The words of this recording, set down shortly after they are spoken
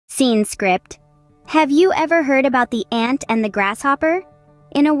Scene script. Have you ever heard about the ant and the grasshopper?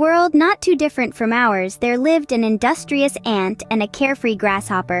 In a world not too different from ours, there lived an industrious ant and a carefree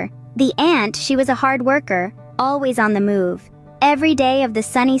grasshopper. The ant, she was a hard worker, always on the move. Every day of the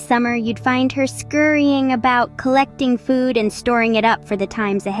sunny summer, you'd find her scurrying about, collecting food and storing it up for the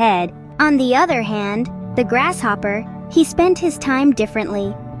times ahead. On the other hand, the grasshopper, he spent his time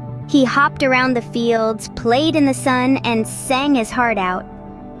differently. He hopped around the fields, played in the sun, and sang his heart out.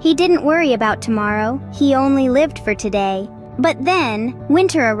 He didn't worry about tomorrow, he only lived for today. But then,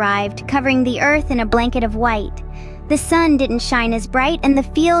 winter arrived, covering the earth in a blanket of white. The sun didn't shine as bright and the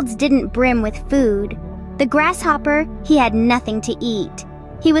fields didn't brim with food. The grasshopper, he had nothing to eat.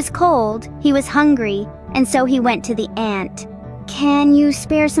 He was cold, he was hungry, and so he went to the ant. "Can you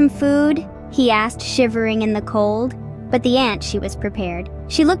spare some food?" he asked, shivering in the cold. But the ant, she was prepared.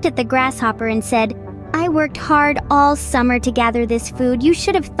 She looked at the grasshopper and said, "I worked hard all summer to gather this food. You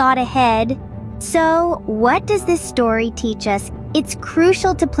should have thought ahead." So, what does this story teach us? It's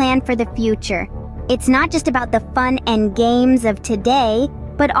crucial to plan for the future. It's not just about the fun and games of today,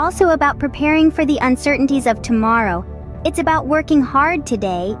 but also about preparing for the uncertainties of tomorrow. It's about working hard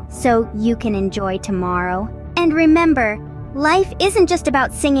today so you can enjoy tomorrow. And remember, life isn't just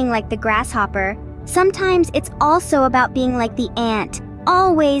about singing like the grasshopper. Sometimes it's also about being like the ant,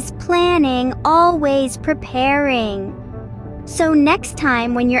 always planning, always preparing. So next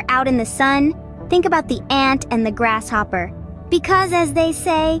time when you're out in the sun, think about the ant and the grasshopper. Because as they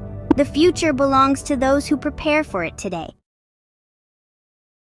say, the future belongs to those who prepare for it today.